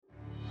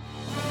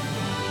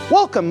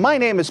Welcome, my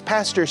name is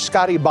Pastor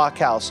Scotty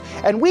Bachhaus,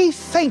 and we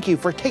thank you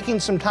for taking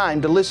some time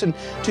to listen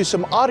to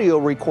some audio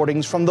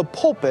recordings from the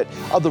pulpit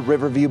of the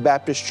Riverview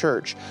Baptist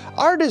Church.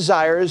 Our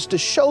desire is to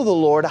show the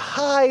Lord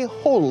high,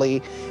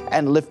 holy,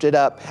 and lifted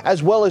up,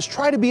 as well as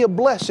try to be a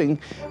blessing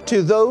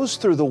to those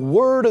through the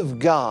Word of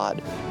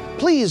God.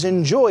 Please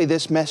enjoy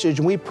this message,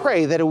 and we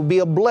pray that it will be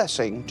a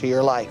blessing to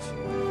your life.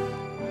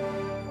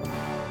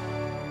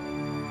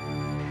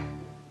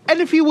 And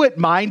if you wouldn't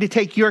mind to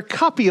take your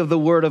copy of the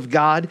Word of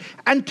God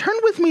and turn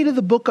with me to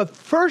the book of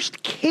 1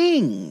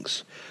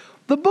 Kings.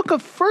 The book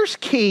of 1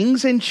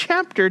 Kings in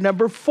chapter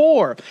number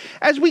 4.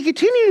 As we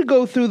continue to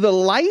go through the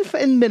life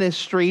and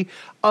ministry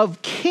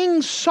of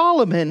King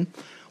Solomon,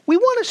 we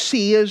want to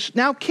see as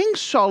now King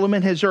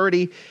Solomon has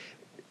already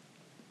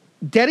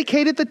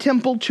dedicated the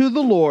temple to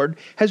the Lord,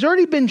 has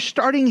already been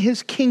starting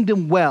his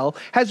kingdom well,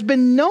 has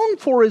been known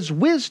for his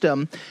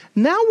wisdom.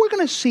 Now we're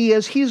going to see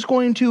as he's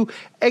going to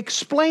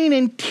explain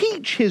and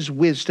teach his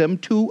wisdom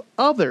to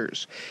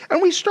others. And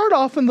we start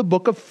off in the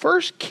book of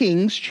 1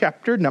 Kings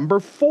chapter number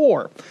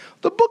 4.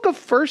 The book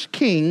of 1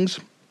 Kings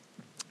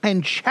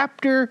and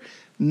chapter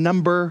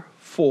number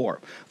 4.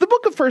 The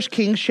book of 1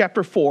 Kings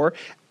chapter 4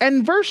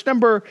 and verse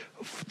number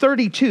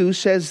 32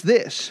 says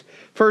this.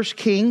 1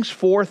 Kings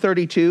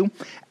 4:32,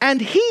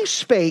 and he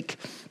spake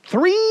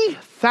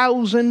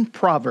 3,000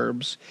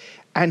 proverbs,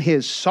 and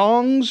his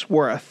songs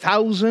were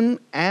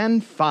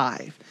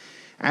 1,005.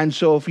 And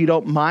so if you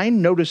don't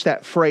mind, notice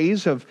that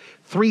phrase of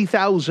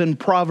 3,000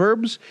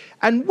 proverbs.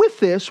 And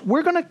with this,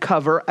 we're going to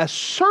cover a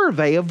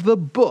survey of the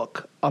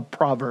book of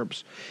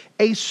Proverbs.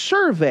 A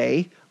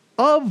survey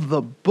of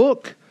the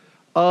book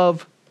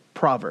of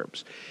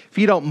Proverbs. If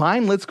you don't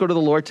mind, let's go to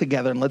the Lord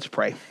together and let's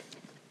pray.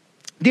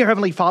 Dear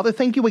Heavenly Father,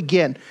 thank you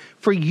again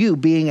for you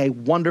being a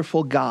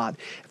wonderful God.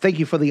 Thank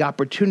you for the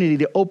opportunity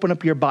to open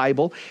up your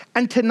Bible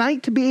and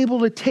tonight to be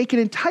able to take an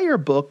entire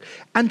book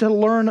and to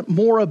learn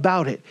more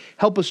about it.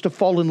 Help us to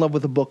fall in love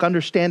with the book,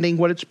 understanding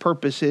what its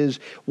purpose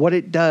is, what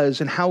it does,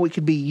 and how it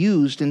could be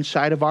used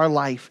inside of our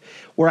life.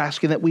 We're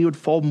asking that we would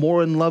fall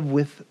more in love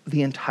with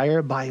the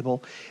entire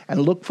Bible and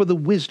look for the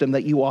wisdom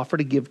that you offer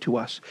to give to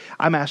us.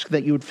 I'm asking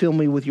that you would fill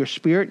me with your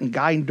Spirit and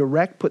guide and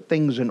direct, put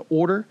things in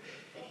order,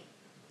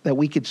 that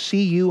we could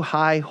see you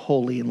high,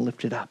 holy, and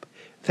lifted up.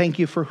 Thank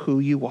you for who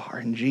you are.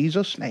 In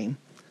Jesus' name,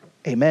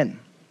 amen.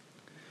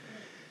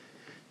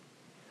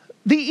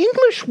 The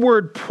English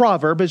word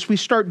proverb, as we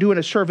start doing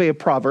a survey of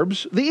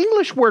Proverbs, the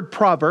English word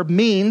proverb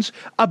means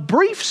a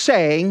brief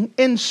saying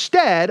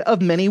instead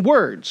of many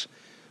words.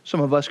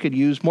 Some of us could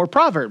use more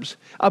proverbs.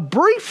 A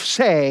brief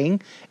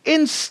saying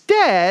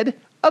instead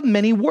of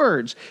many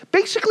words.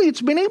 Basically, it's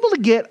been able to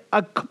get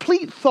a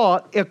complete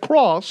thought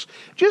across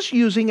just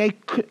using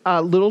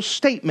a little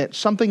statement,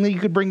 something that you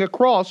could bring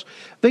across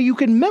that you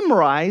can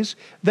memorize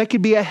that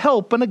could be a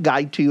help and a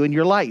guide to you in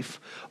your life.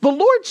 The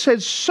Lord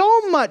says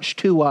so much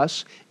to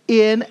us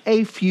in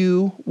a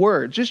few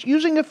words. Just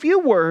using a few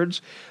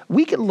words,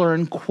 we can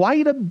learn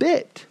quite a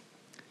bit.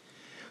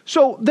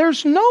 So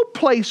there's no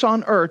place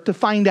on earth to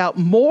find out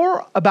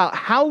more about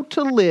how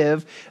to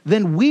live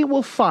than we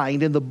will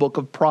find in the book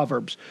of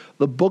Proverbs.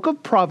 The book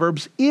of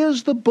Proverbs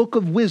is the book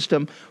of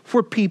wisdom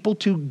for people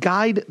to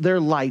guide their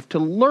life, to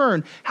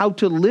learn how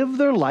to live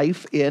their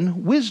life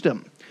in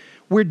wisdom.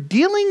 We're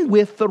dealing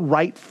with the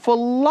right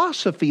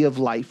philosophy of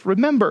life.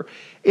 Remember,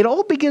 it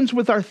all begins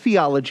with our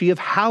theology of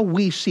how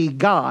we see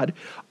God.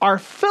 Our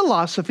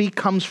philosophy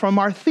comes from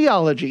our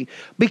theology.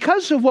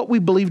 Because of what we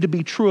believe to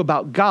be true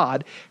about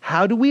God,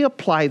 how do we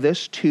apply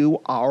this to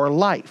our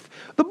life?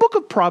 The book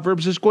of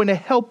Proverbs is going to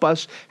help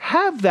us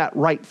have that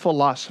right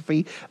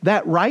philosophy,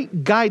 that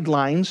right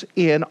guidelines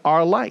in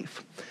our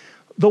life.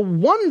 The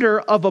wonder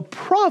of a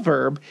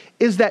proverb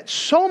is that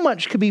so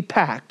much can be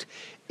packed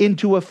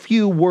into a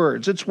few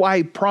words. It's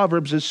why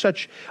Proverbs is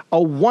such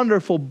a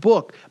wonderful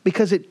book,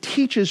 because it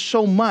teaches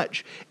so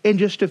much in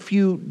just a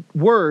few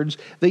words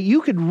that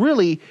you could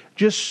really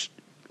just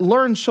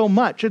learn so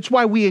much. It's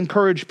why we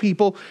encourage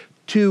people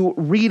to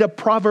read a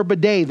proverb a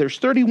day. There's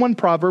 31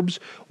 proverbs,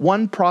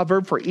 one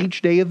proverb for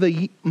each day of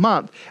the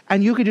month.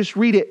 And you could just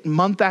read it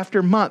month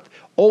after month,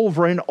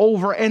 over and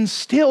over, and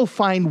still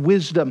find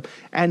wisdom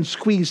and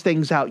squeeze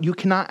things out. You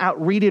cannot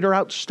outread it or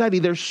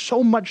outstudy. There's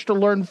so much to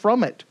learn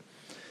from it.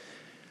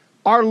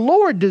 Our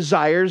Lord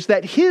desires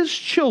that His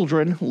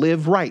children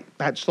live right.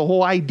 That's the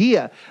whole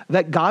idea,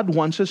 that God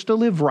wants us to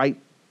live right,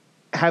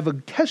 have a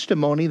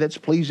testimony that's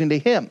pleasing to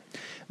Him.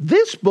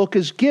 This book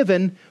is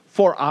given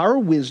for our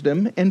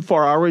wisdom and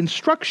for our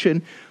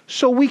instruction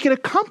so we can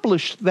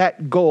accomplish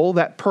that goal,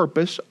 that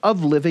purpose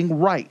of living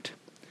right.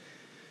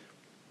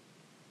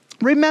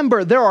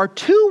 Remember, there are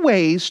two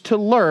ways to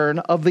learn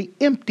of the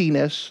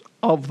emptiness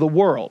of the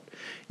world.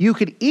 You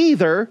could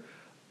either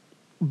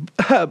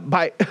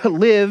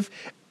live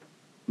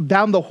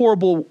down the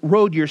horrible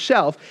road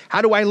yourself.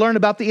 How do I learn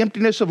about the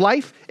emptiness of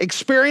life?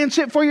 Experience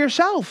it for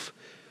yourself.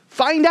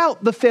 Find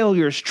out the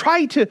failures.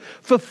 Try to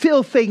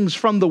fulfill things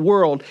from the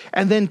world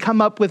and then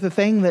come up with a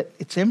thing that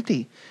it's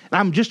empty.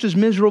 I'm just as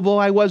miserable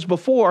I was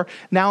before.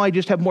 Now I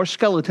just have more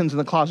skeletons in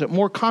the closet,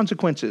 more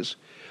consequences.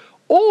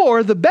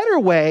 Or the better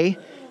way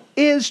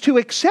is to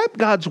accept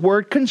God's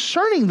word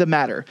concerning the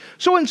matter.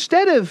 So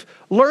instead of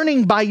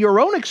learning by your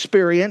own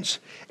experience,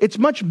 it's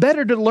much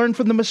better to learn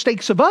from the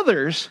mistakes of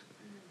others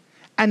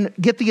and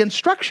get the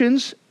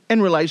instructions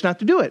and realize not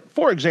to do it.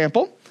 For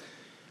example,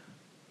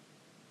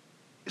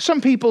 some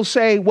people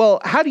say,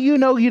 well, how do you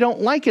know you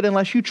don't like it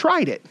unless you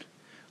tried it?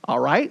 All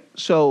right,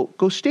 so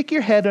go stick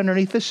your head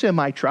underneath the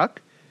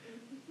semi-truck.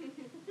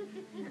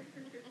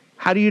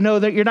 How do you know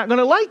that you're not going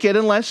to like it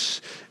unless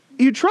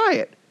you try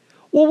it?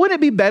 Well, wouldn't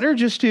it be better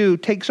just to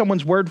take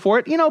someone's word for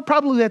it?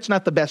 Probably that's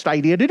not the best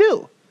idea to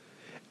do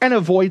and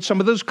avoid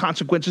some of those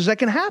consequences that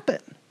can happen.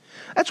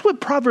 That's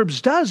what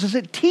Proverbs does, is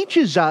it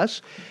teaches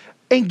us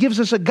and gives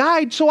us a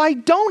guide so I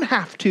don't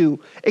have to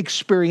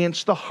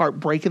experience the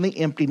heartbreak and the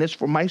emptiness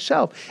for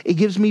myself. It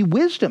gives me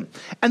wisdom.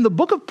 And the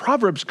book of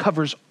Proverbs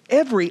covers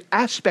every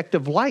aspect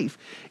of life.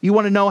 You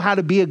want to know how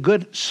to be a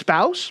good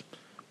spouse?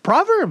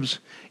 Proverbs.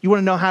 You want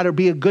to know how to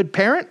be a good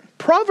parent?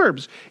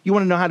 Proverbs. You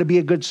want to know how to be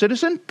a good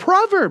citizen?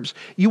 Proverbs.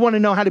 You want to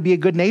know how to be a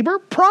good neighbor?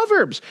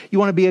 Proverbs. You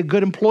want to be a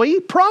good employee?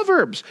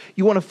 Proverbs.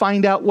 You want to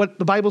find out what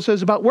the Bible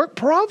says about work?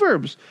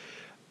 Proverbs.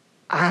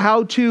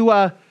 How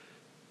to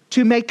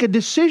make a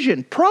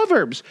decision?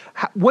 Proverbs.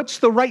 What's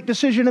the right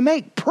decision to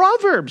make?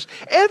 Proverbs.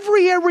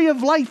 Every area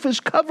of life is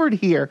covered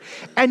here,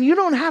 and you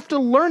don't have to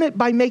learn it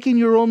by making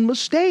your own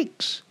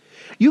mistakes.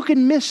 You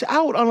can miss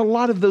out on a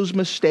lot of those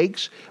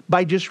mistakes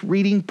by just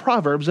reading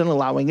Proverbs and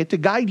allowing it to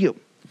guide you.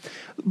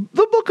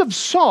 The book of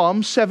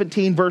Psalm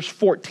 17 verse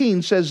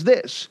 14 says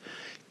this,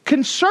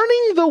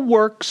 concerning the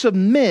works of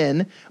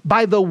men,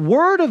 by the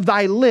word of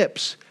thy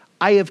lips,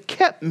 I have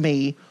kept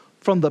me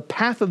from the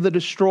path of the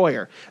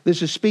destroyer.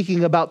 This is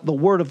speaking about the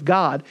word of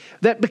God,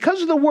 that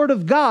because of the word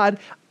of God,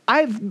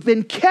 I've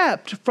been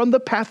kept from the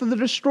path of the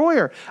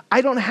destroyer.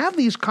 I don't have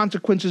these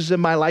consequences in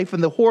my life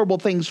and the horrible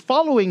things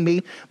following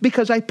me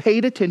because I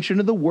paid attention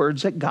to the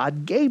words that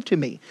God gave to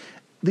me.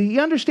 Do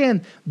you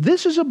understand?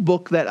 This is a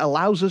book that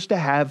allows us to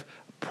have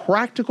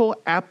practical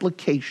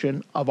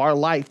application of our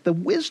life, the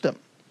wisdom.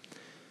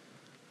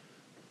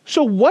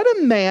 So what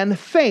a man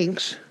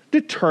thinks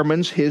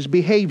determines his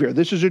behavior.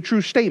 This is a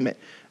true statement.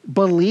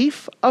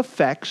 Belief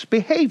affects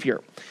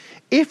behavior.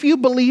 If you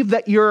believe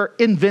that you're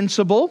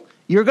invincible,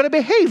 you're going to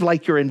behave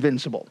like you're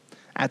invincible.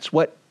 That's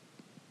what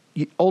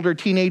older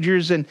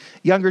teenagers and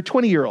younger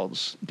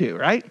 20-year-olds do,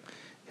 right?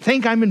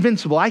 Think I'm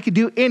invincible. I could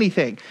do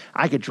anything.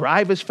 I could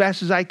drive as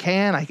fast as I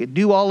can. I could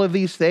do all of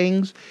these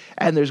things,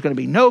 and there's going to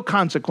be no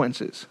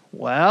consequences.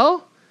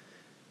 Well,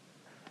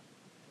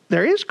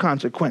 there is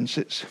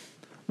consequences.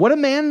 What a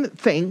man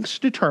thinks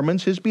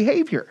determines his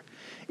behavior.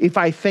 If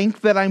I think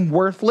that I'm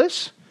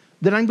worthless,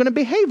 then I'm going to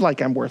behave like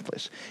I'm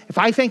worthless. If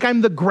I think I'm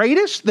the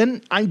greatest,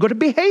 then I'm going to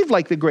behave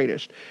like the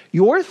greatest.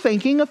 Your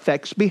thinking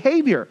affects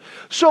behavior.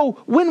 So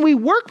when we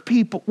work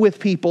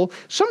with people,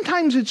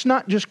 sometimes it's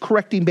not just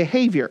correcting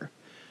behavior.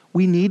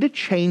 We need to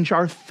change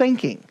our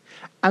thinking.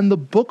 And the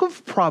book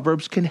of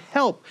Proverbs can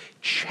help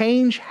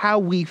change how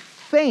we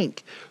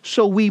think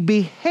so we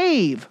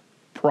behave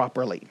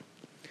properly.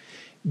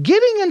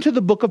 Getting into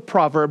the book of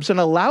Proverbs and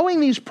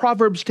allowing these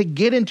Proverbs to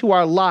get into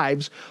our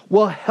lives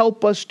will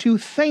help us to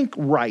think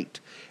right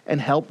and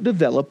help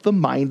develop the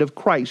mind of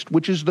Christ,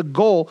 which is the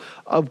goal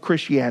of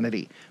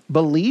Christianity.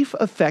 Belief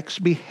affects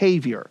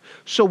behavior,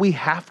 so we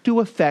have to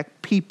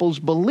affect people's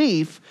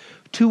belief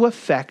to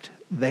affect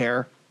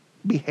their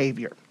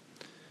behavior.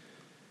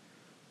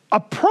 A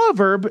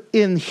proverb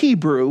in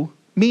Hebrew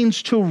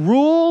means to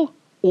rule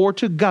or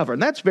to govern.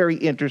 That's very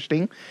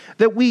interesting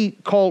that we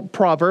call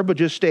proverb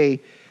just a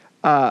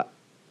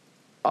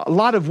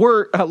lot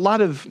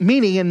of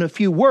meaning in a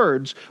few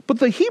words, but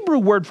the Hebrew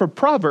word for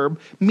proverb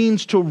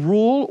means to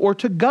rule or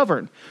to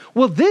govern.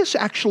 Well, this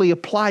actually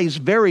applies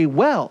very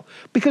well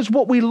because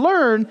what we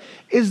learn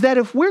is that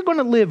if we're going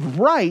to live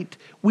right,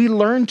 we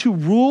learn to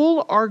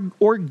rule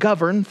or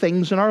govern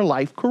things in our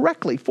life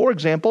correctly. For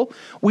example,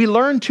 we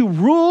learn to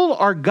rule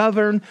or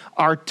govern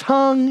our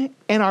tongue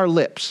and our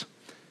lips.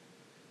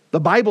 The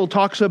Bible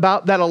talks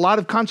about that a lot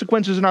of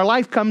consequences in our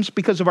life comes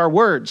because of our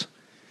words.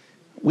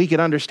 We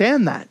can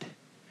understand that.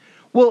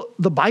 Well,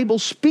 the Bible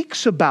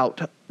speaks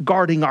about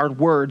guarding our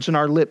words and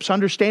our lips,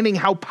 understanding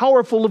how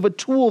powerful of a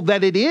tool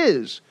that it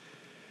is.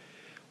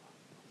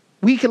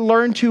 We can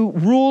learn to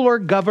rule or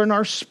govern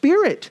our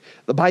spirit.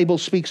 The Bible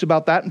speaks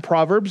about that in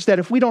Proverbs, that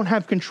if we don't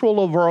have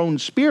control over our own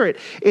spirit,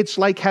 it's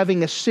like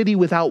having a city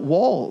without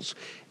walls.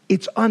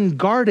 It's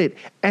unguarded,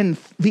 and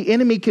the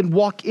enemy can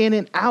walk in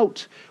and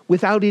out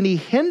without any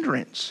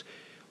hindrance.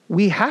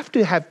 We have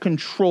to have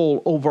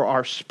control over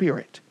our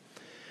spirit.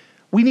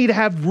 We need to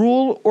have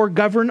rule or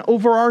govern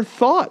over our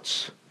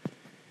thoughts.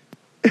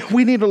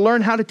 We need to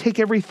learn how to take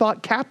every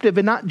thought captive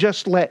and not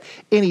just let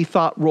any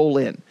thought roll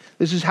in.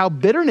 This is how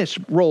bitterness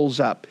rolls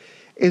up,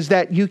 is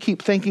that you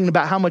keep thinking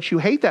about how much you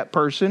hate that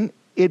person.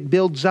 It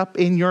builds up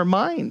in your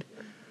mind.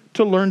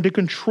 To learn to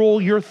control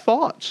your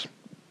thoughts.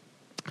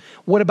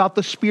 What about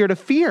the spirit of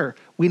fear?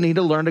 We need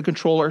to learn to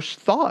control our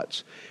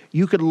thoughts.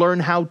 You could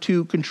learn how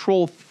to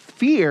control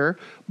fear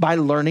by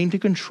learning to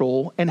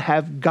control and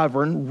have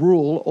govern,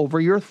 rule over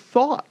your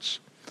thoughts.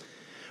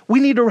 We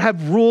need to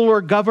have rule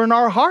or govern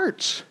our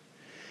hearts.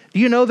 Do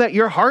you know that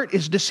your heart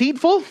is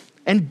deceitful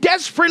and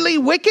desperately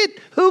wicked?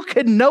 Who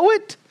can know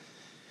it?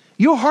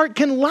 Your heart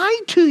can lie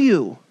to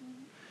you.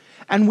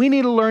 And we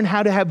need to learn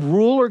how to have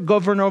rule or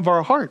govern over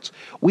our hearts.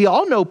 We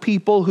all know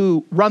people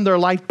who run their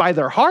life by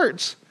their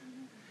hearts.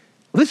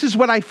 This is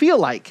what I feel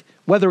like.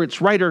 Whether it's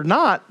right or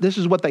not, this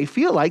is what they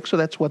feel like, so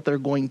that's what they're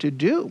going to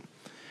do.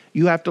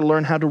 You have to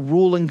learn how to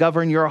rule and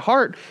govern your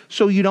heart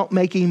so you don't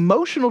make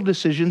emotional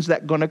decisions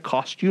that are going to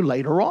cost you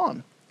later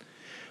on.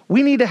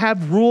 We need to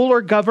have rule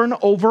or govern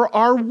over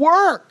our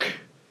work.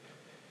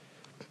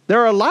 There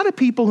are a lot of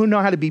people who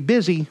know how to be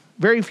busy.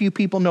 Very few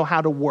people know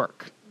how to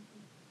work.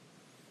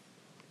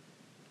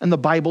 And the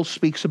Bible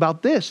speaks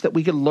about this, that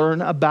we can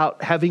learn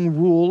about having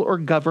rule or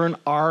govern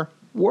our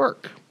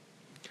work.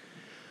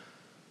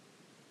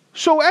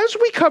 So as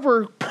we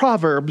cover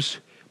Proverbs,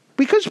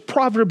 because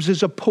Proverbs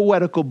is a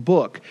poetical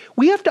book,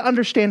 we have to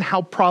understand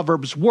how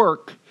Proverbs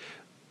work,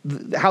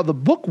 how the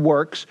book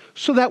works,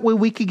 so that way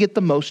we can get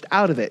the most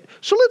out of it.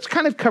 So let's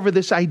kind of cover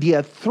this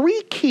idea,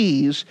 3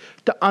 keys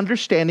to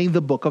understanding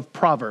the book of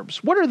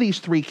Proverbs. What are these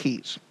 3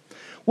 keys?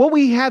 Well,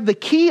 we have the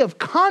key of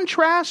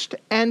contrast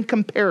and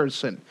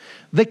comparison.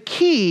 The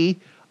key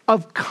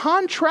of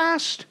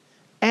contrast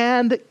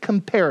and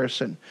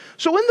comparison.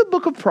 So in the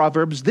book of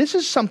Proverbs, this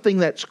is something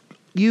that's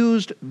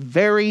used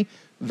very,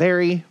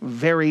 very,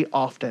 very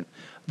often.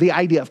 The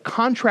idea of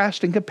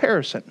contrast and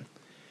comparison.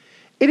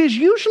 It is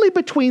usually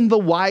between the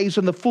wise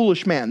and the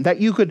foolish man that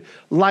you could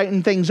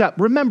lighten things up.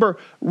 Remember,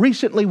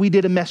 recently we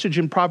did a message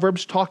in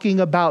Proverbs talking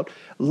about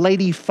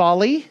Lady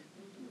Folly.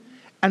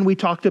 And we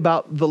talked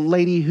about the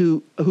lady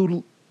who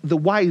the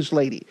wise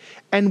lady.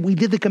 And we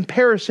did the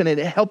comparison, and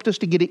it helped us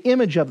to get an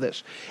image of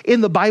this. In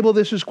the Bible,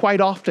 this is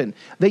quite often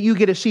that you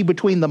get to see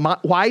between the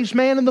wise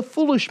man and the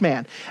foolish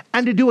man.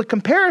 And to do a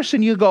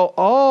comparison, you go,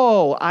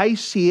 oh, I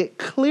see it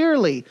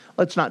clearly.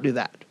 Let's not do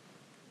that.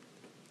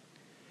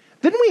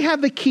 Then we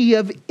have the key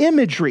of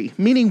imagery,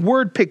 meaning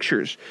word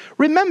pictures.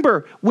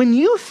 Remember, when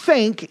you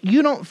think,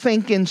 you don't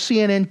think in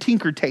CNN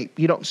Tinker Tape.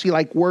 You don't see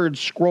like words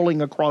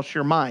scrolling across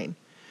your mind.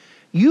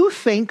 You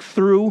think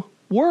through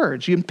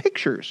words, in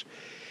pictures.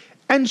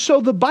 And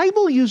so the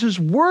Bible uses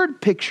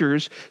word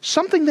pictures,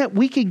 something that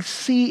we can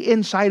see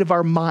inside of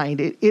our mind.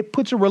 It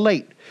puts a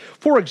relate.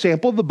 For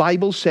example, the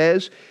Bible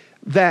says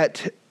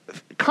that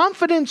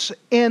confidence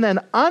in an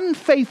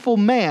unfaithful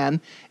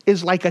man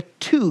is like a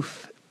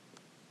tooth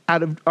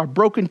out of a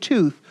broken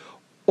tooth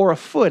or a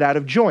foot out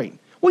of joint.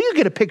 Well, you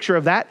get a picture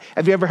of that.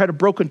 Have you ever had a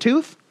broken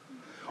tooth?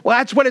 Well,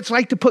 that's what it's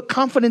like to put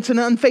confidence in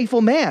an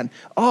unfaithful man.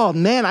 Oh,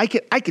 man, I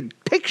can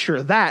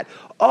picture that.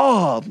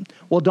 Oh,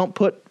 well, don't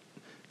put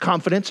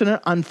confidence in an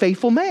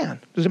unfaithful man.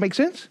 Does it make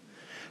sense?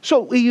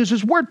 So he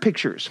uses word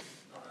pictures.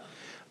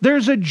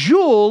 There's a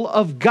jewel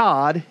of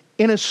God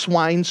in a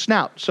swine's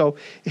snout. So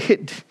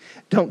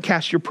don't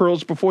cast your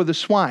pearls before the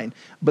swine.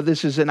 But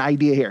this is an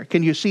idea here.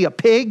 Can you see a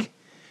pig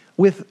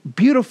with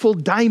beautiful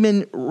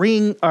diamond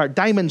ring or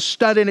diamond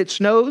stud in its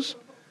nose?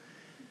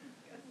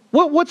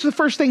 Well, what's the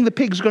first thing the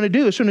pig's going to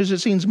do as soon as it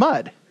sees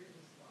mud?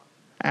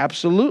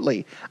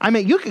 Absolutely. I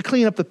mean, you could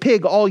clean up the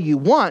pig all you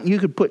want. You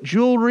could put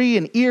jewelry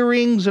and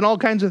earrings and all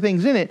kinds of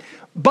things in it,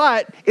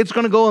 but it's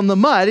going to go in the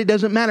mud. It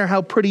doesn't matter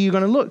how pretty you're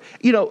going to look.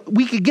 You know,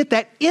 we could get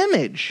that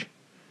image.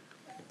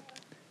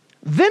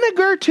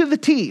 Vinegar to the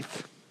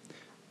teeth.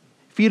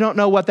 If you don't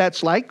know what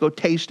that's like, go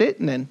taste it,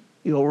 and then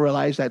you'll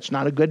realize that's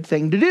not a good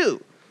thing to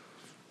do.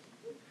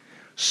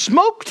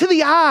 Smoke to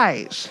the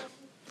eyes.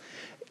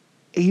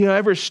 You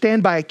ever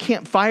stand by a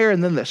campfire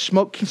and then the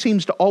smoke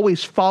seems to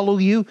always follow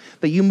you,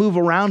 that you move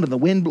around and the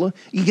wind blows?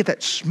 You get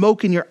that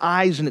smoke in your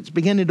eyes and it's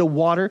beginning to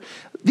water.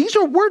 These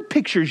are word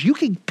pictures. You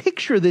can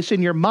picture this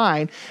in your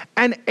mind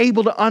and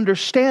able to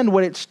understand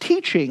what it's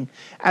teaching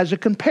as a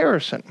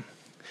comparison.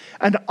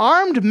 An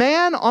armed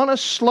man on a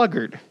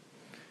sluggard,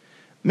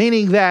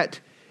 meaning that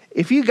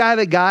if you got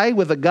a guy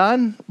with a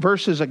gun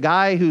versus a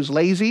guy who's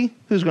lazy,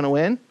 who's going to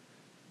win?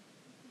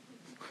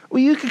 Well,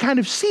 you could kind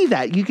of see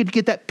that. You could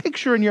get that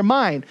picture in your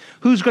mind.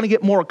 Who's going to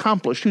get more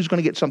accomplished? Who's going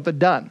to get something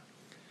done?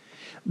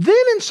 Then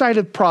inside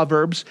of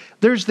Proverbs,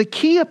 there's the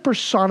key of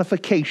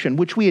personification,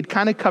 which we had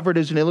kind of covered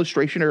as an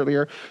illustration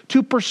earlier,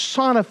 to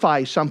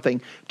personify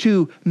something,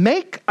 to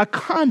make a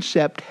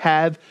concept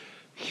have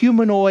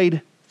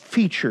humanoid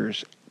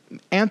features,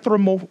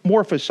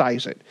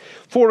 anthropomorphize it.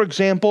 For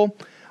example,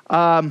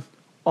 I'll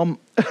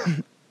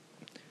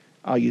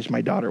use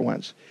my daughter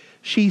once.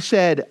 She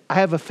said, I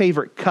have a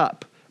favorite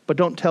cup, but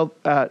don't tell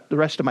the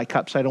rest of my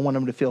cups. I don't want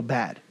them to feel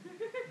bad.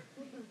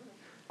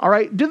 All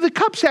right. Do the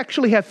cups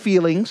actually have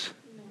feelings?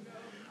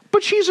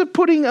 But she's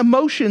putting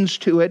emotions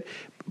to it,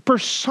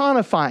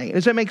 personifying.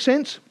 Does that make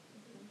sense?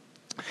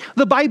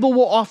 The Bible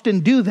will often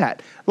do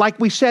that. Like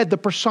we said, the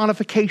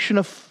personification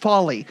of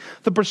folly,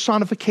 the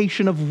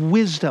personification of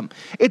wisdom.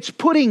 It's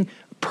putting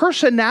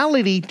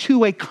personality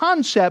to a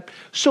concept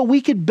so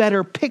we could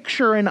better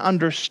picture and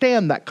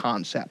understand that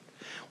concept.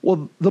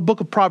 Well, the book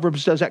of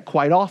Proverbs does that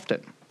quite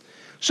often.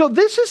 So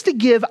this is to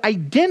give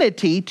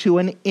identity to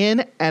an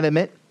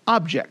inanimate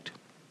object.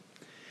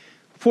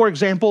 For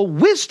example,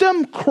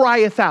 wisdom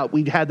crieth out.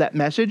 We had that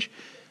message.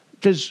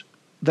 Does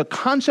the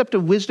concept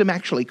of wisdom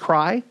actually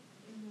cry?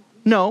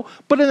 No.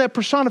 But in that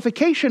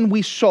personification,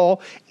 we saw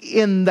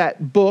in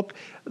that book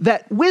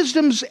that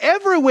wisdom's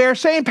everywhere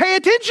saying, pay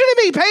attention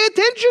to me, pay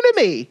attention to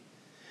me.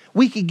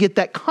 We could get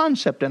that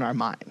concept in our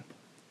mind.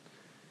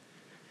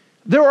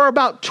 There are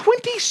about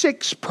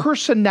 26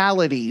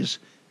 personalities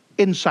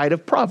inside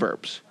of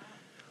Proverbs,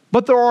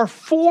 but there are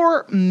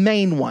 4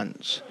 main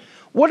ones.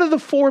 What are the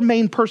 4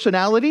 main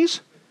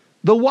personalities?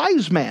 The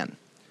wise man.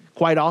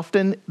 Quite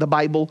often, the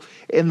Bible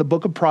in the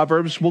book of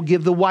Proverbs will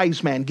give the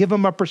wise man, give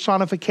him a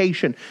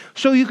personification.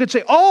 So you could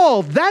say,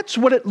 oh, that's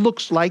what it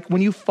looks like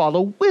when you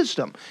follow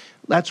wisdom.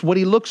 That's what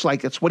he looks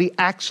like. That's what he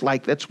acts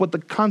like. That's what the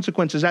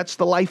consequences, that's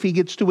the life he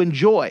gets to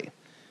enjoy.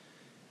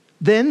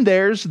 Then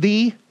there's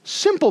the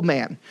simple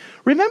man.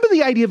 Remember,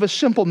 the idea of a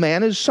simple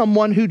man is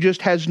someone who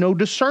just has no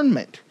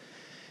discernment,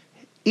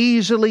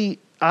 easily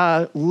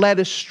led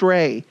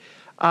astray,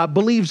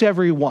 believes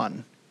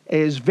everyone,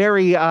 is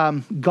very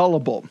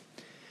gullible.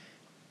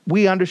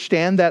 We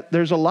understand that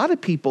there's a lot of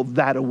people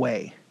that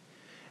way,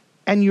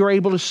 and you're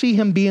able to see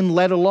him being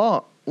led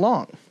along.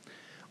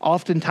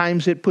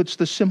 Oftentimes it puts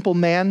the simple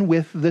man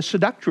with the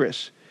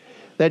seductress,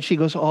 that she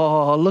goes,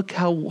 oh, look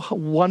how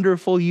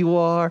wonderful you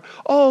are.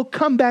 Oh,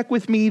 come back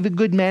with me. The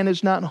good man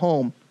is not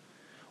home.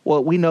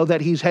 Well, we know that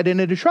he's heading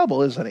into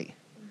trouble, isn't he?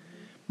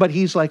 But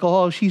he's like,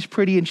 oh, she's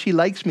pretty and she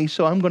likes me,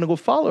 so I'm going to go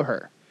follow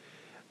her.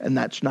 And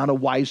that's not a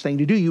wise thing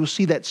to do. You'll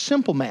see that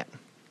simple man.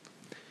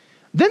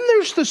 Then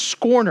there's the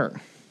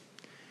scorner.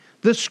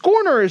 The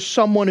scorner is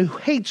someone who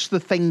hates the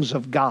things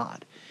of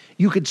God.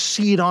 You could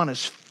see it on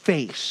his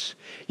face.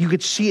 You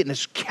could see it in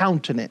his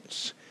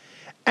countenance.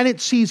 And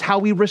it sees how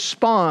he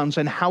responds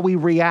and how he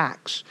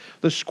reacts.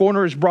 The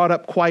scorner is brought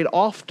up quite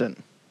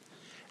often.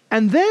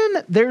 And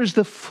then there's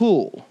the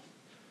fool.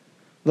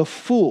 The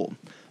fool.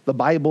 The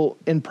Bible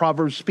in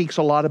Proverbs speaks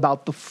a lot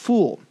about the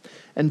fool.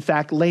 In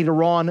fact,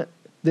 later on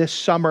this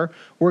summer,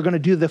 we're going to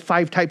do the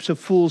 5 types of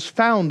fools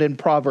found in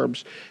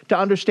Proverbs to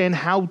understand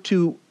how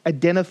to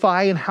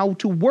identify and how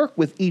to work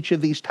with each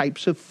of these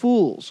types of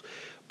fools.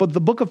 But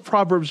the book of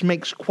Proverbs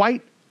makes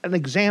quite an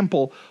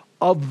example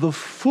of the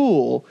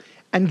fool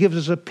and gives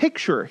us a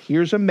picture.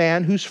 Here's a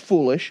man who's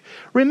foolish.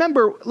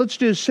 Remember, let's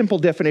do a simple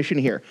definition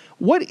here.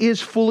 What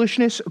is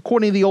foolishness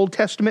according to the Old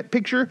Testament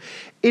picture?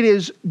 It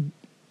is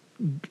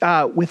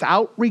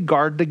without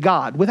regard to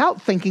God,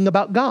 without thinking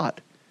about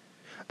God.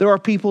 There are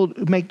people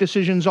who make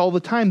decisions all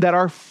the time that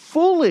are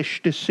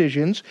foolish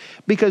decisions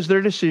because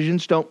their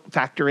decisions don't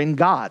factor in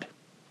God.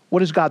 What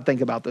does God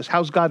think about this?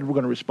 How's God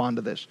going to respond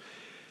to this?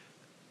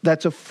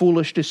 That's a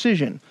foolish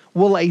decision.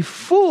 Well, a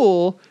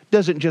fool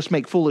doesn't just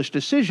make foolish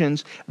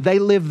decisions. They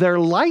live their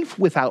life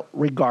without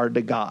regard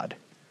to God.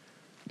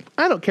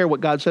 I don't care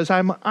what God says.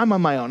 I'm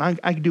on my own. I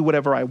can do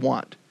whatever I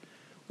want.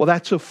 Well,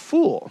 that's a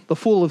fool. The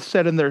fool has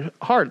said in their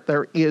heart,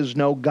 there is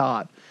no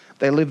God.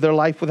 They live their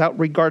life without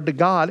regard to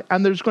God,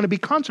 and there's going to be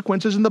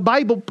consequences. And the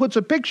Bible puts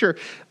a picture.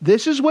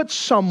 This is what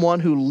someone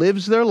who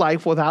lives their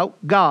life without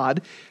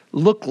God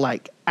look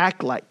like,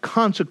 act like,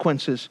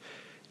 consequences.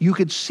 You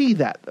could see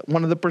that,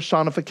 one of the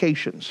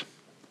personifications.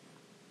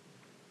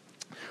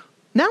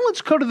 Now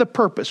let's go to the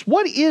purpose.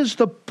 What is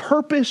the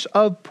purpose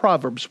of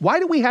Proverbs? Why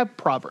do we have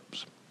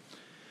Proverbs?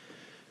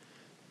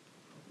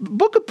 The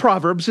book of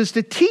Proverbs is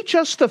to teach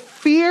us the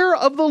fear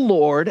of the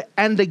Lord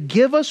and to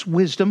give us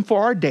wisdom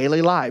for our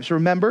daily lives.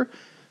 Remember,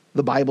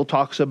 the Bible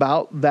talks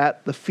about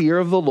that the fear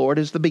of the Lord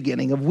is the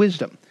beginning of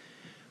wisdom.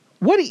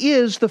 What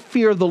is the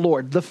fear of the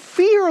Lord? The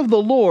fear of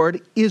the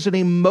Lord is an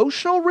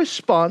emotional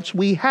response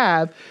we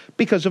have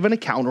because of an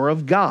encounter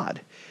of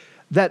God.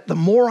 That the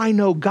more I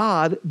know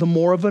God, the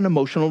more of an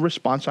emotional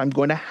response I'm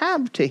going to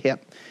have to Him,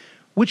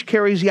 which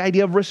carries the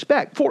idea of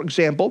respect. For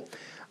example,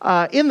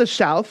 in the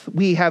South,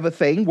 we have a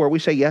thing where we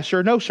say yes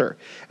sir, no sir.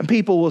 And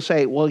people will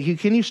say, well,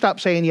 can you stop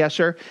saying yes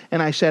sir?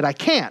 And I said, I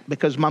can't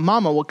because my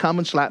mama will come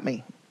and slap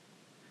me.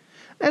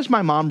 Is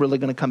my mom really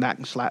going to come back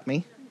and slap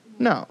me?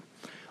 No.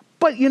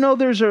 But,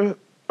 there's a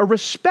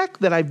respect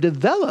that I've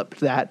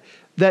developed that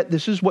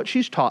this is what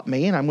she's taught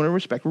me, and I'm going to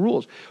respect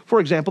rules. For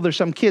example, there's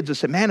some kids that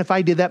say, man, if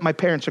I did that, my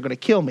parents are going to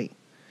kill me.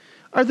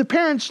 Are the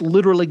parents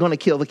literally going to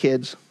kill the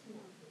kids?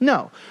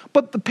 No.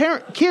 But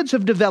the kids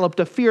have developed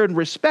a fear and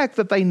respect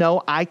that they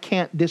know I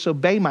can't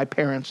disobey my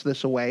parents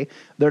this way.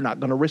 They're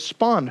not going to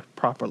respond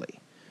properly.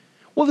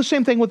 Well, the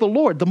same thing with the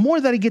Lord. The more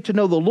that I get to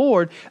know the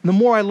Lord, and the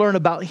more I learn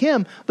about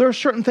Him, there are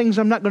certain things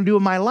I'm not going to do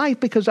in my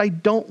life because I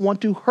don't want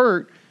to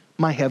hurt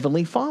my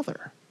Heavenly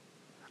Father.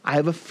 I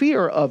have a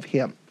fear of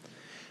Him.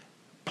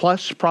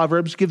 Plus,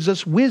 Proverbs gives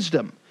us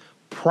wisdom,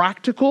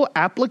 practical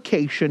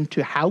application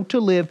to how to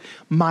live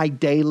my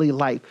daily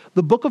life.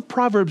 The book of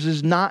Proverbs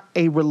is not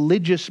a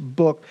religious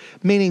book,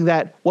 meaning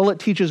that, it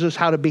teaches us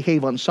how to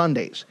behave on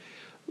Sundays.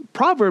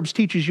 Proverbs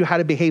teaches you how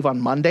to behave on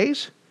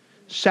Mondays,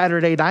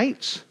 Saturday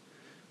nights,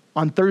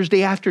 on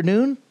Thursday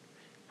afternoon,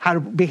 how to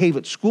behave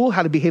at school,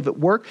 how to behave at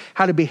work,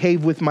 how to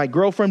behave with my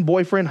girlfriend,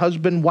 boyfriend,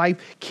 husband, wife,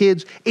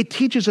 kids. It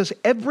teaches us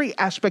every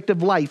aspect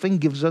of life and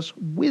gives us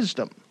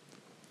wisdom.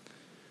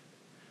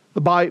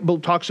 The Bible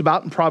talks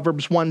about in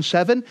Proverbs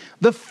 1:7,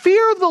 the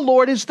fear of the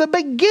Lord is the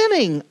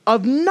beginning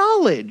of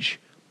knowledge,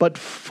 but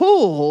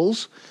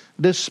fools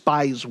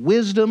despise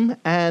wisdom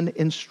and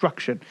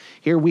instruction.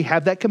 Here we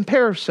have that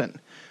comparison.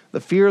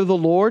 The fear of the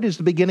Lord is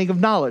the beginning of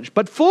knowledge,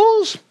 but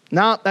fools,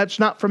 no, that's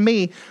not for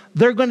me.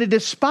 They're going to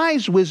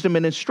despise wisdom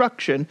and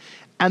instruction,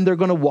 and they're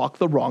going to walk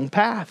the wrong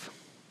path.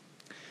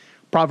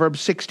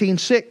 Proverbs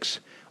 16:6,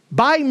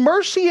 by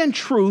mercy and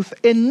truth,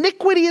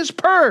 iniquity is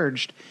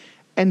purged,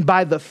 and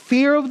by the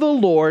fear of the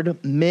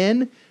Lord,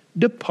 men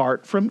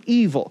depart from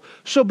evil.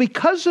 So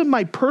because of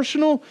my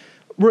personal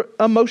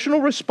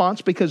emotional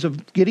response, because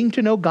of getting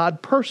to know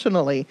God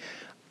personally,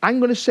 I'm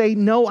going to say,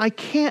 no, I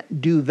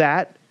can't do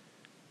that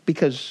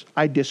because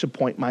I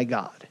disappoint my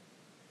God.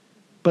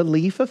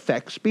 Belief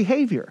affects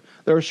behavior.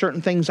 There are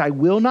certain things I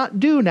will not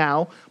do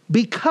now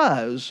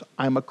because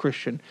I'm a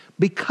Christian,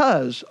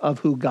 because of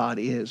who God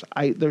is.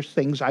 There's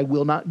things I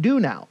will not do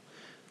now.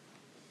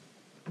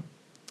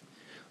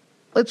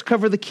 Let's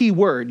cover the key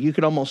word. You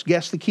could almost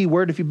guess the key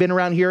word if you've been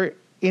around here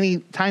any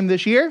time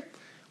this year.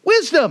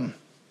 Wisdom.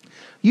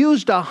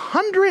 Used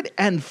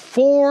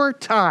 104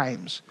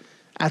 times.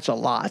 That's a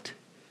lot.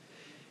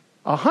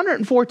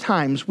 104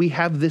 times we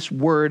have this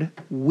word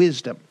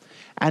wisdom.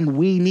 And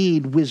we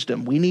need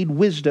wisdom. We need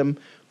wisdom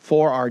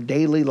for our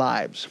daily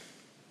lives.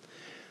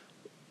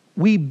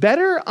 We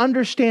better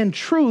understand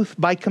truth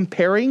by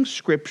comparing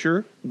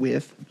Scripture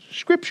with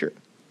Scripture.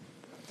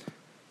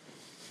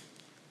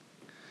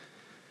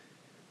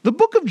 The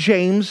book of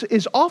James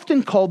is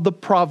often called the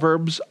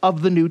Proverbs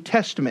of the New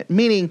Testament,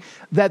 meaning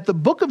that the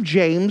book of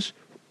James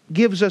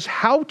gives us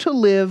how to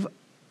live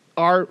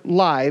our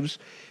lives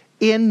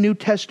in New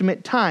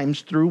Testament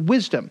times through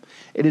wisdom.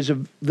 It is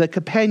the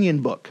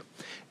companion book.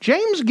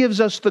 James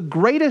gives us the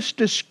greatest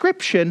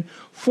description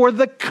for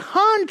the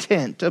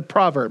content of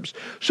Proverbs.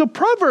 So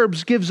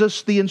Proverbs gives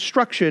us the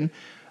instruction.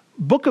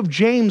 Book of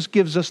James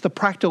gives us the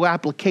practical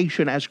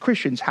application as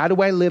Christians. How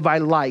do I live my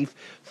life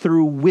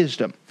through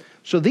wisdom?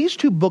 So these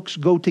two books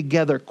go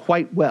together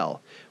quite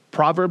well.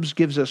 Proverbs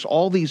gives us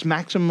all these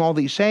maxims, all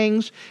these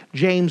sayings.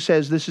 James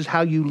says this is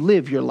how you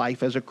live your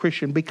life as a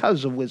Christian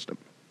because of wisdom.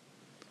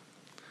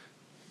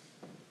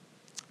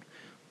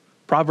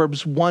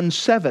 Proverbs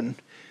 1:7.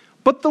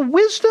 But the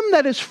wisdom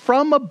that is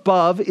from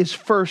above is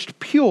first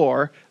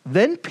pure,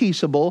 then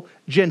peaceable,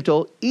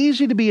 gentle,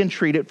 easy to be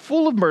entreated,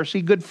 full of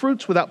mercy, good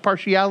fruits, without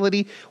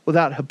partiality,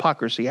 without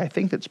hypocrisy. I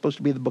think that's supposed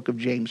to be the book of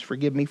James.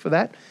 Forgive me for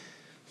that.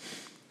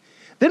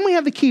 Then we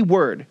have the key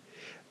word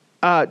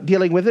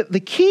dealing with it. The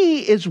key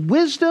is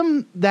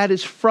wisdom that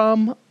is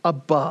from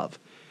above.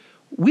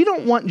 We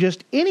don't want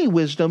just any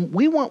wisdom.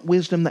 We want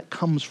wisdom that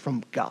comes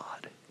from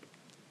God.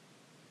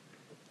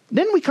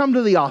 Then we come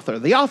to the author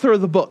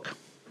of the book.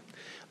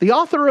 The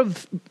author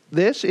of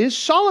this is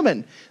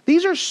Solomon.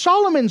 These are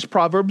Solomon's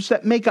Proverbs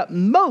that make up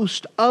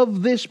most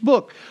of this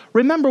book.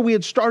 Remember, we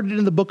had started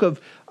in the book of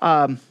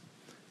 1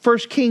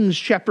 Kings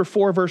chapter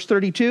 4, verse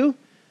 32,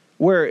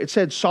 where it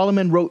said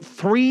Solomon wrote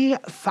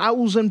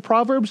 3,000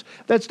 Proverbs.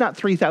 That's not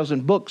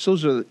 3,000 books.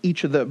 Those are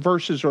each of the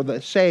verses or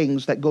the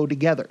sayings that go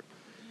together.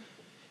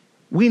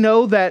 We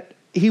know that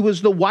he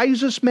was the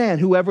wisest man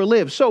who ever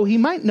lived. So he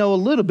might know a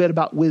little bit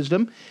about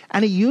wisdom,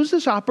 and he used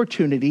this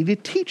opportunity to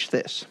teach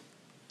this.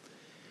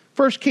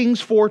 1 Kings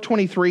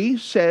 4:23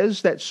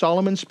 says that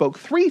Solomon spoke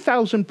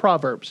 3,000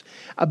 proverbs.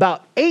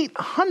 About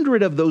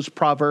 800 of those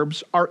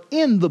proverbs are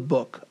in the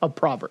book of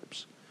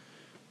Proverbs.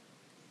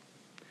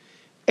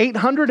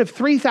 800 of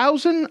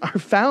 3,000 are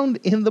found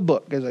in the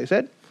book, as I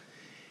said.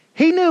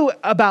 He knew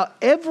about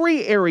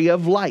every area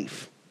of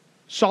life.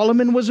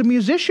 Solomon was a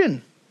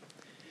musician.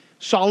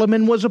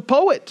 Solomon was a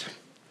poet.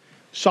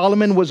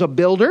 Solomon was a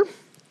builder,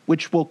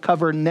 which we'll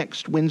cover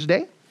next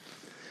Wednesday.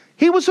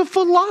 He was a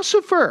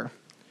philosopher.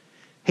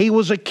 He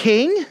was a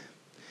king.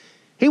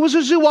 He was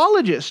a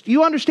zoologist.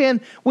 You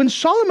understand, when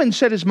Solomon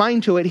set his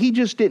mind to it, he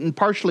just didn't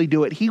partially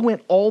do it. He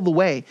went all the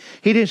way.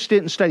 He just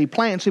didn't study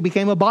plants. He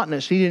became a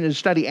botanist. He didn't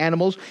study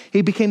animals.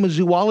 He became a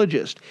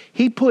zoologist.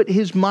 He put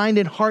his mind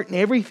and heart in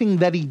everything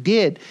that he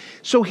did.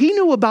 So he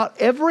knew about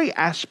every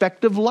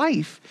aspect of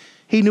life.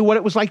 He knew what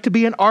it was like to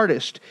be an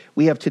artist.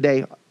 We have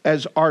today,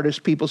 as artists,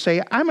 people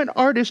say, I'm an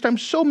artist. I'm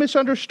so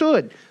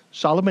misunderstood.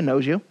 Solomon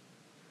knows you.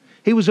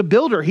 He was a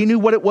builder. He knew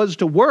what it was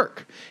to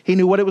work. He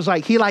knew what it was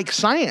like. He liked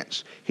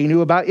science. He knew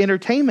about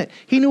entertainment.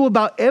 He knew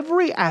about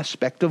every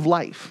aspect of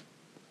life.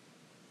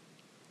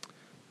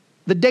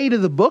 The date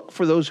of the book,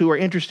 for those who are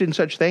interested in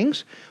such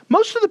things,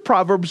 most of the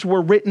Proverbs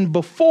were written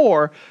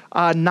before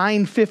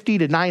 950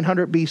 to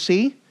 900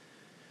 BC,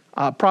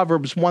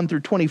 Proverbs 1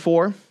 through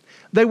 24.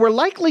 They were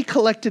likely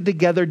collected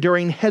together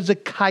during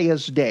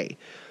Hezekiah's day.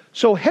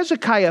 So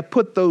Hezekiah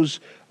put those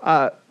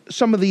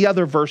some of the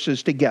other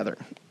verses together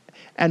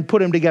and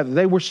put them together.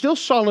 They were still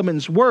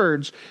Solomon's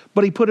words,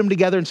 but he put them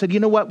together and said, you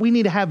know what, we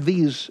need to have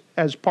these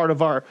as part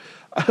of our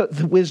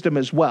the wisdom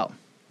as well.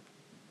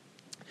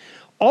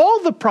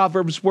 All the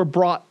Proverbs were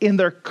brought in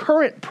their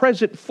current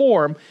present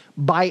form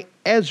by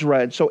Ezra.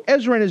 And so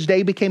Ezra in his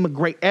day became a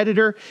great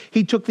editor.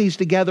 He took these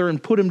together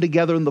and put them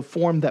together in the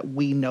form that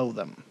we know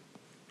them.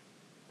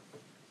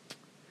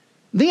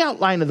 the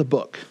outline of the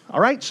book. All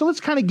right, so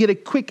let's kind of get a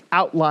quick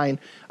outline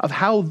of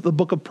how the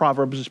book of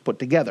Proverbs is put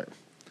together.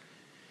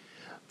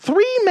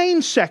 3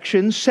 main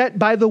sections set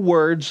by the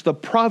words, the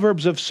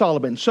Proverbs of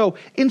Solomon. So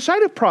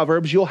inside of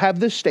Proverbs, you'll have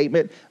this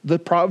statement, the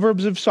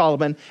Proverbs of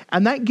Solomon,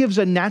 and that gives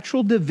a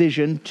natural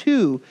division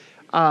to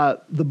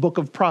the book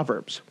of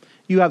Proverbs.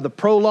 You have the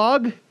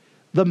prologue,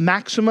 the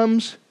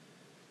maxims,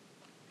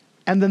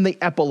 and then the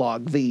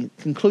epilogue, the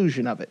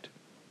conclusion of it.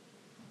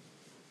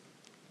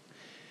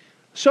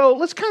 So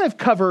let's kind of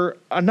cover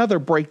another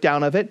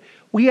breakdown of it.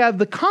 We have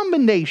the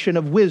combination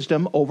of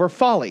wisdom over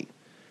folly.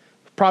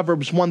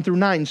 Proverbs 1 through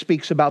 9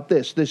 speaks about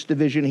this. This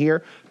division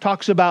here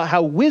talks about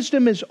how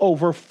wisdom is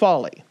over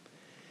folly.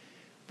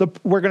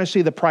 We're going to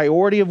see the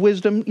priority of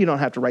wisdom. You don't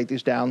have to write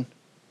these down.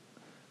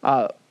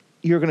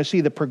 You're going to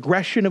see the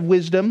progression of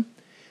wisdom.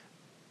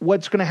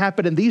 What's going to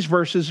happen in these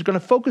verses is going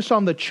to focus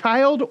on the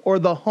child or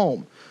the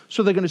home.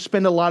 So they're going to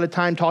spend a lot of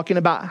time talking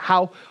about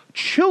how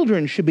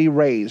children should be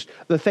raised,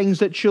 the things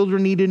that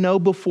children need to know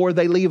before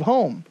they leave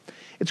home.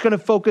 It's going to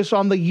focus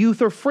on the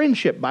youth or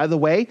friendship, by the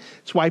way.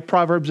 It's why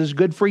Proverbs is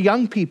good for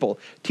young people.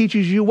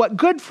 Teaches you what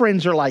good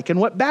friends are like and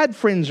what bad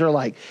friends are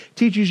like.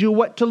 Teaches you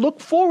what to look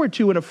forward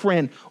to in a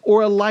friend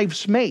or a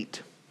life's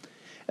mate.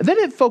 And then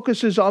it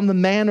focuses on the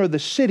man or the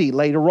city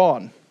later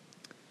on.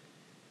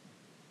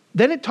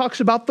 Then it talks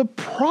about the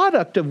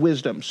product of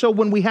wisdom. So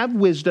when we have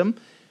wisdom,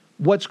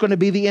 what's going to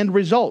be the end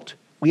result?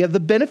 We have the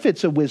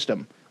benefits of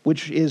wisdom,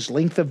 which is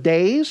length of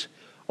days,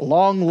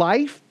 long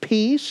life,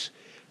 peace,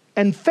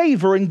 and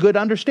favor and good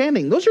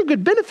understanding. Those are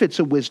good benefits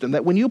of wisdom,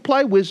 that when you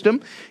apply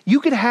wisdom, you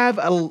could have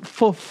a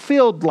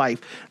fulfilled life.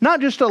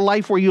 Not just a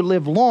life where you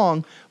live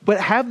long, but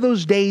have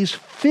those days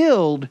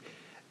filled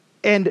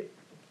and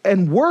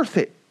worth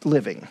it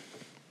living.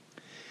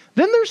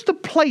 Then there's the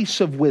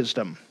place of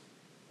wisdom.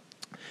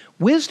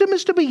 Wisdom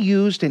is to be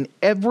used in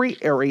every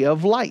area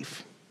of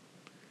life.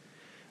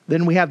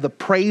 Then we have the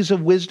praise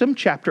of wisdom,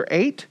 chapter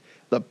 8,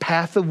 the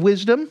path of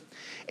wisdom.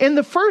 In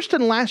the first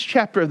and last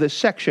chapter of this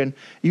section,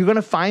 you're going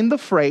to find the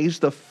phrase,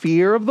 the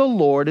fear of the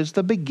Lord is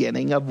the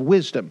beginning of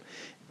wisdom.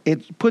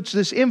 It puts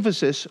this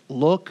emphasis,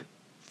 look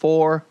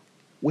for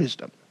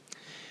wisdom.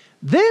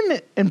 Then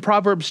in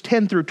Proverbs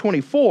 10 through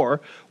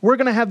 24, we're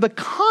going to have the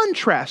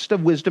contrast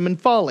of wisdom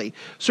and folly.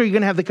 So you're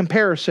going to have the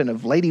comparison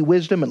of Lady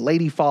Wisdom and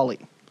Lady Folly.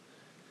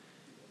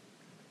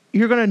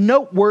 You're going to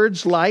note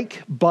words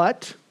like,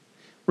 but.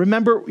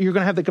 Remember, you're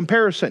going to have the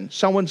comparison.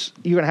 You're going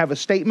to have a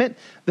statement,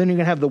 then you're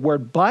going to have the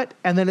word but,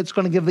 and then it's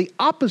going to give the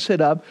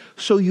opposite of,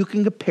 so you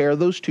can compare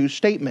those two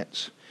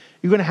statements.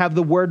 You're going to have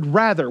the word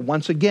rather,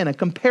 once again, a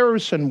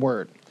comparison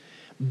word.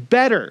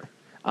 Better.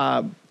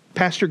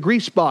 Pastor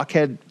Griesbach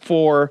had,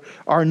 for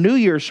our New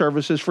Year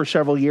services for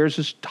several years,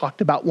 has talked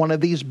about one of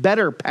these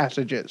better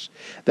passages,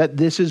 that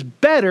this is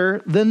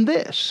better than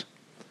this.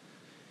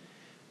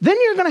 Then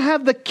you're going to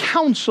have the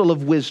counsel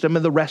of wisdom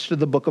in the rest of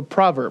the book of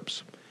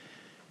Proverbs.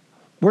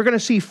 We're going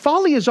to see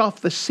folly is off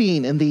the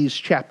scene in these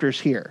chapters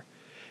here.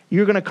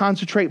 You're going to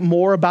concentrate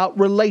more about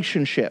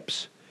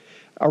relationships.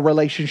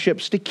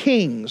 Relationships to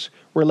kings,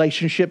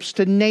 relationships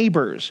to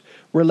neighbors,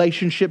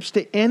 relationships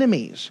to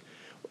enemies,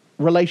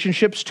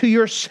 relationships to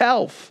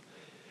yourself.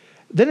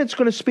 Then it's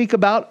going to speak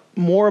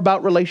more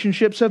about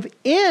relationships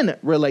in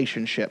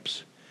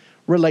relationships.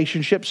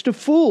 Relationships to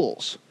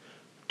fools,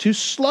 to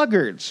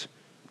sluggards,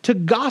 to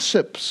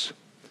gossips.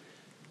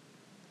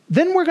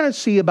 Then we're going to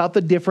see about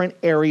the different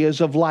areas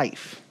of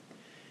life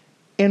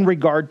in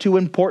regard to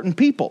important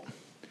people.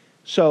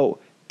 So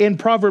in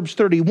Proverbs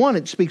 31,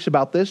 it speaks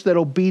about this, that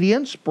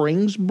obedience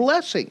brings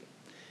blessing.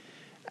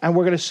 And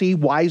we're going to see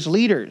wise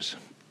leaders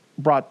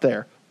brought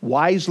there,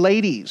 wise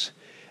ladies,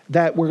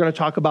 that we're going to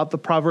talk about the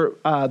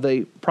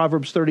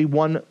Proverbs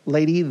 31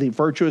 lady, the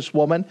virtuous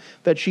woman,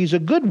 that she's a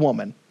good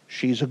woman.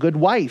 She's a good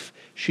wife.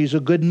 She's a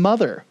good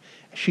mother.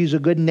 She's a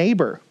good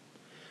neighbor.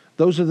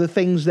 Those are the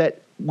things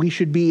that we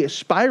should be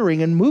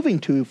aspiring and moving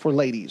to for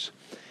ladies.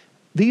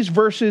 These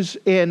verses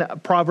in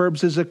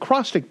Proverbs is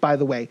acrostic, by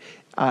the way.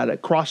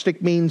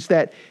 Acrostic means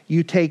that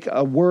you take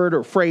a word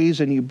or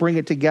phrase and you bring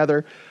it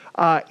together.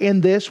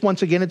 In this,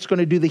 once again, it's going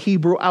to do the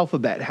Hebrew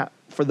alphabet.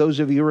 For those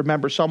of you who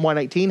remember Psalm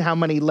 118, how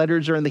many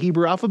letters are in the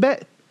Hebrew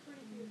alphabet?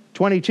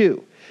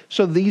 22.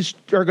 So these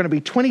are going to be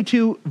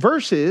 22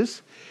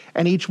 verses,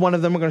 and each one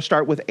of them are going to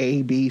start with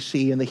A, B,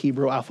 C in the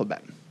Hebrew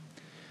alphabet.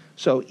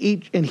 So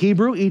in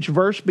Hebrew, each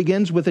verse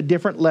begins with a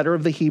different letter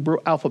of the Hebrew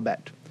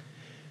alphabet.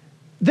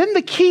 Then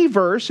the key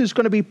verse is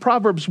going to be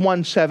Proverbs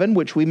 1:7,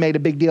 which we made a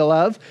big deal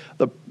of.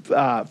 The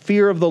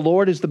fear of the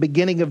Lord is the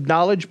beginning of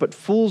knowledge, but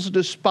fools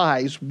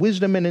despise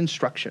wisdom and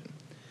instruction.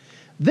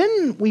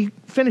 Then we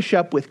finish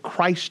up with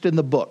Christ in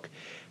the book.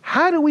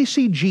 How do we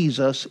see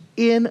Jesus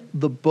in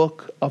the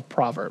book of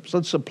Proverbs?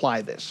 Let's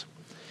apply this.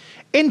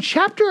 In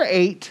chapter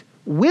 8,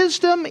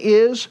 wisdom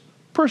is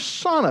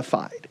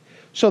personified.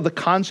 So the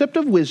concept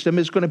of wisdom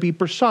is going to be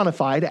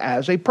personified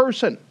as a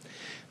person.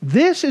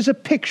 This is a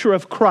picture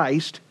of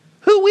Christ,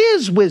 who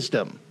is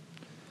wisdom.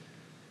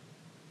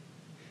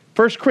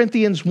 1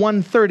 Corinthians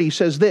 1:30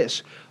 says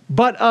this,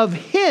 but of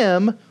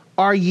him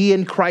are ye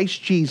in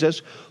Christ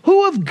Jesus,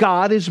 who of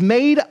God is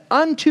made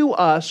unto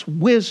us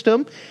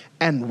wisdom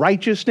and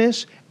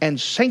righteousness and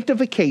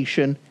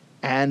sanctification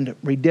and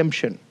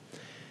redemption.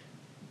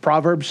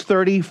 Proverbs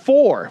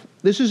 34.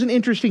 This is an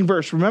interesting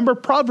verse. Remember,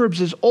 Proverbs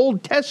is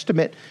Old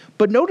Testament,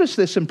 but notice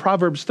this in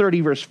Proverbs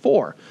 30, verse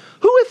 4.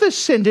 Who hath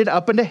ascended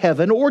up into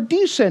heaven, or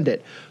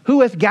descended?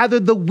 Who hath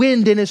gathered the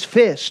wind in his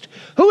fist?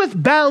 Who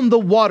hath bound the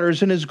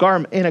waters in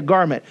a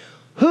garment?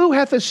 Who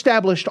hath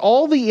established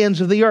all the ends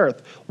of the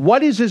earth?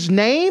 What is his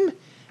name?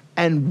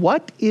 And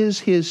what is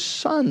his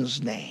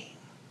son's name?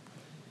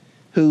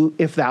 Who,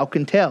 if thou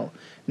can tell.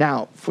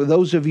 Now, for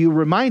those of you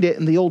reminded,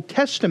 in the Old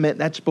Testament,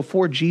 that's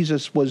before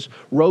Jesus was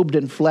robed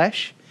in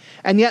flesh.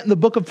 And yet in the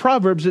book of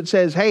Proverbs, it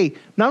says, hey,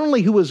 not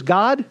only who is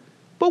God,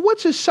 but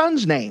what's his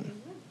son's name?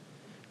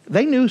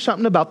 They knew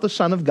something about the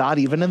Son of God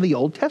even in the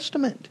Old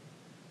Testament.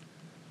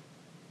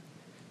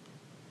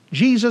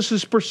 Jesus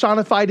has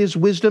personified his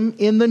wisdom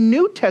in the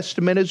New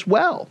Testament as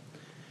well.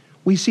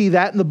 We see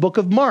that in the book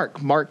of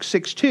Mark, Mark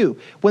 6:2.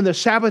 When the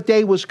Sabbath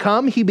day was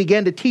come, he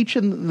began to teach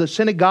in the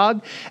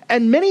synagogue,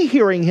 and many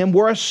hearing him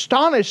were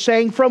astonished,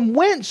 saying, From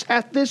whence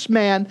hath this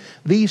man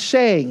these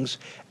sayings?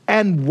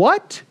 And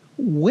what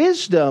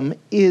wisdom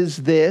is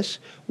this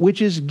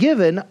which is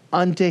given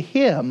unto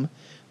him,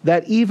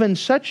 that even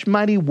such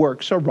mighty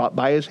works are wrought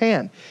by his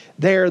hand?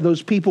 There,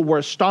 those people were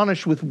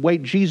astonished with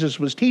what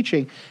Jesus was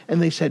teaching,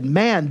 and they said,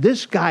 man,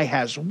 this guy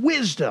has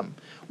wisdom.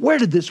 Where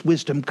did this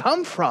wisdom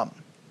come from?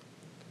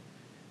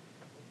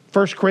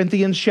 1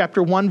 Corinthians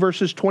chapter 1,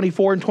 verses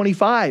 24 and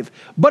 25.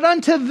 But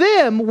unto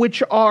them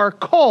which are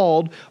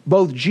called,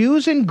 both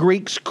Jews and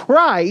Greeks,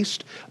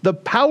 Christ, the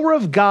power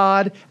of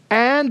God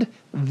and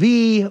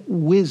the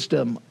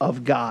wisdom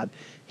of God.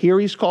 Here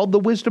he's called the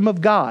wisdom of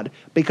God,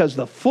 because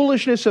the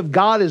foolishness of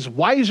God is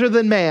wiser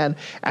than man,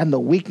 and the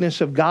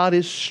weakness of God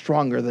is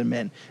stronger than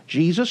men.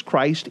 Jesus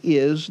Christ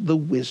is the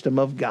wisdom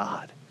of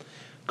God.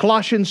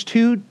 Colossians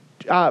 2,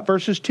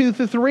 verses 2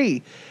 through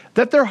 3.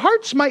 That their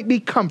hearts might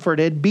be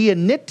comforted,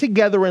 being knit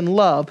together in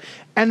love,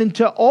 and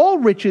into all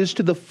riches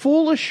to the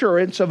full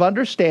assurance of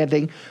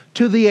understanding,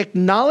 to the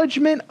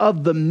acknowledgement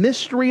of the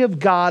mystery of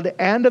God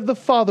and of the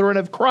Father and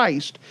of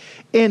Christ,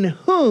 in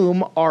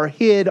whom are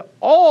hid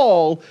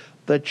all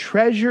the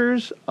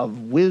treasures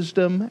of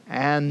wisdom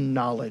and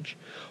knowledge.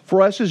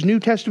 For us as New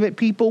Testament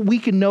people, we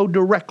can know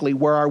directly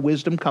where our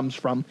wisdom comes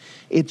from.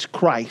 It's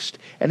Christ.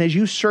 And as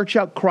you search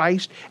out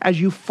Christ,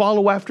 as you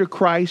follow after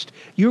Christ,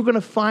 you're going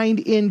to find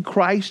in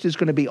Christ is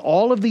going to be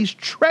all of these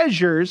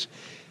treasures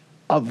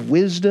of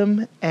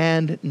wisdom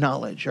and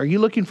knowledge. Are you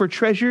looking for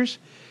treasures?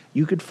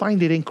 You could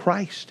find it in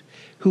Christ,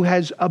 who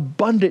has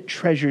abundant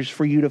treasures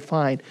for you to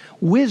find.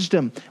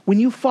 Wisdom. When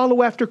you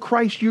follow after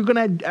Christ, you're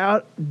going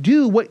to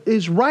do what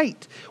is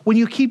right. When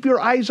you keep your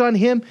eyes on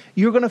him,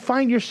 you're going to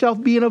find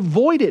yourself being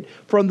avoided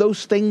from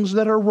those things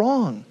that are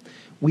wrong.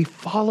 We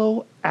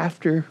follow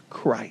after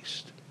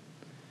Christ.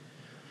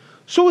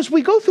 So as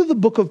we go through the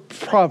book of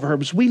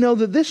Proverbs, we know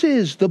that this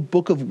is the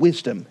book of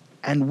wisdom,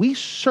 and we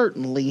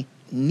certainly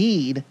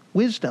need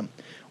wisdom.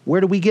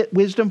 Where do we get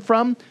wisdom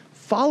from?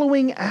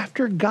 Following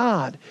after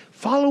God,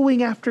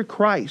 following after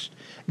Christ.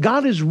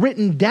 God has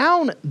written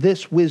down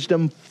this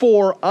wisdom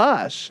for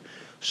us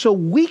so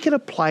we can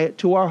apply it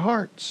to our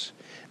hearts.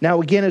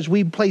 Now, again, as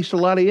we placed a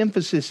lot of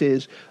emphasis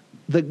is,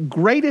 the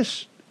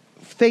greatest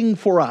thing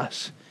for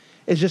us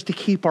is just to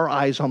keep our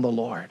eyes on the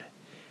Lord.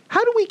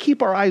 How do we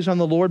keep our eyes on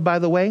the Lord, by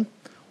the way?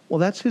 Well,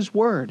 that's his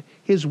word.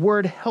 His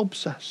word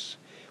helps us.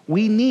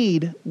 We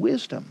need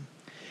wisdom.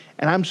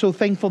 And I'm so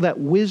thankful that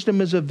wisdom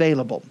is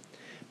available.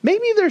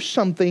 Maybe there's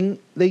something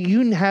that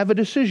you have a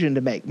decision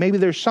to make. Maybe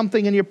there's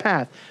something in your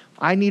path.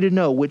 I need to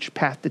know which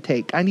path to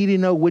take. I need to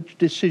know which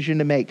decision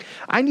to make.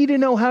 I need to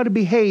know how to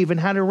behave and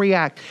how to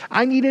react.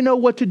 I need to know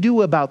what to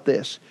do about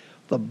this.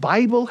 The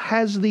Bible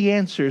has the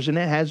answers, and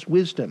it has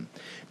wisdom.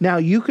 Now,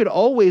 you could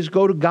always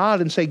go to God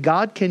and say,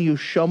 God, can you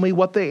show me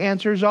what the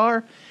answers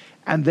are?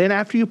 And then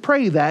after you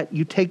pray that,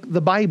 you take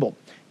the Bible.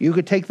 You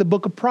could take the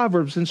book of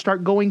Proverbs and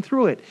start going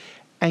through it.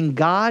 And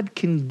God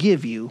can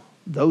give you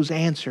those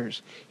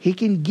answers. He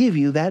can give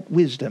you that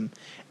wisdom.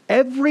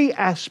 Every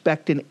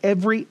aspect in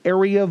every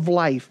area of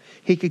life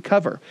he could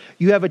cover.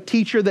 You have a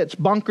teacher that's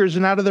bonkers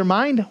and out of their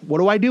mind. What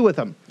do I do with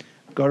them?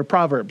 Go to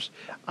Proverbs.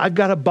 I've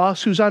got a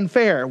boss who's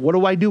unfair. What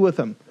do I do with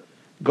them?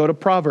 Go to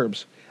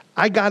Proverbs.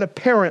 I got a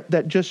parent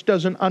that just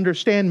doesn't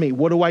understand me.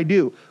 What do I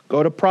do?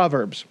 Go to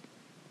Proverbs.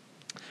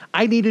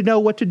 I need to know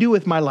what to do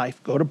with my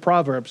life. Go to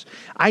Proverbs.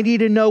 I need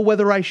to know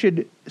whether I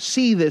should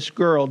see this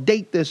girl,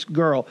 date this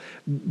girl,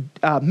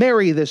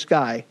 marry this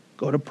guy.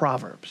 Go to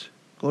Proverbs.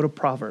 Go to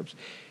Proverbs.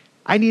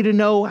 I need to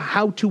know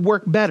how to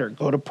work better.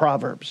 Go to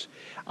Proverbs.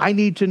 I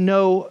need to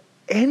know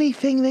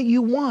anything that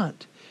you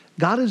want.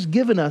 God has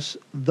given us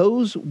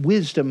those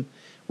wisdom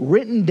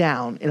written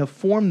down in a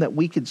form that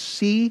we could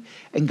see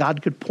and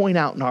God could point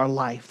out in our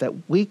life,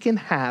 that we can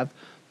have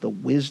the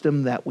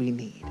wisdom that we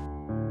need.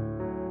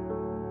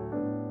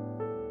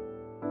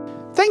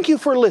 Thank Thank you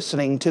for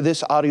listening to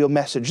this audio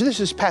message. This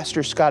is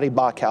Pastor Scotty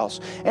Bachhaus,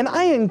 and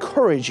I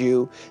encourage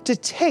you to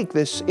take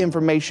this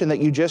information that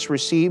you just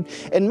received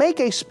and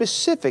make a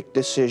specific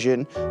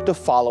decision to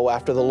follow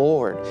after the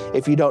Lord.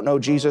 If you don't know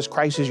Jesus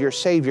Christ as your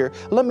Savior,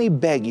 let me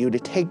beg you to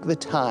take the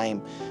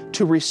time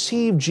to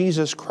receive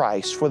Jesus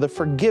Christ for the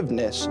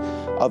forgiveness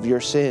of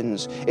your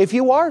sins. If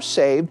you are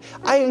saved,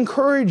 I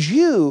encourage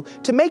you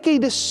to make a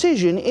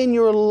decision in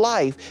your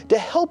life to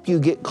help you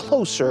get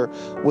closer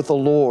with the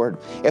Lord.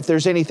 If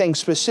there's anything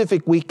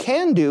specific we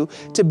can do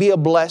to be a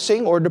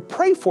blessing or to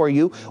pray for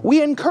you,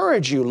 we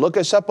encourage you. Look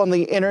us up on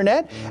the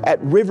internet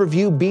at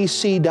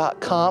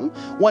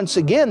riverviewbc.com. Once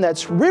again,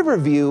 that's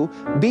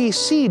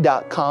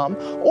riverviewbc.com.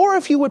 Or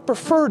if you would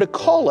prefer to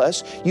call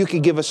us, you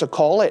could give us a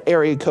call at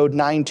area code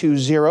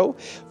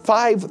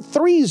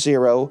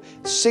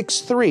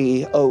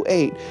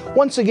 920-530-6308.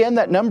 Once again,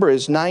 that number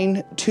is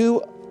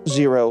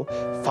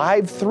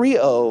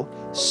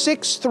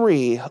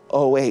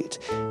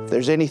 920-530-6308. If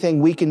there's anything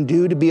we can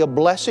do to be a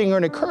blessing or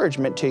an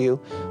encouragement to you,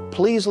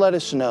 please let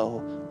us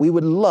know. We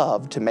would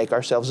love to make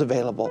ourselves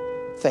available.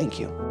 Thank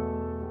you.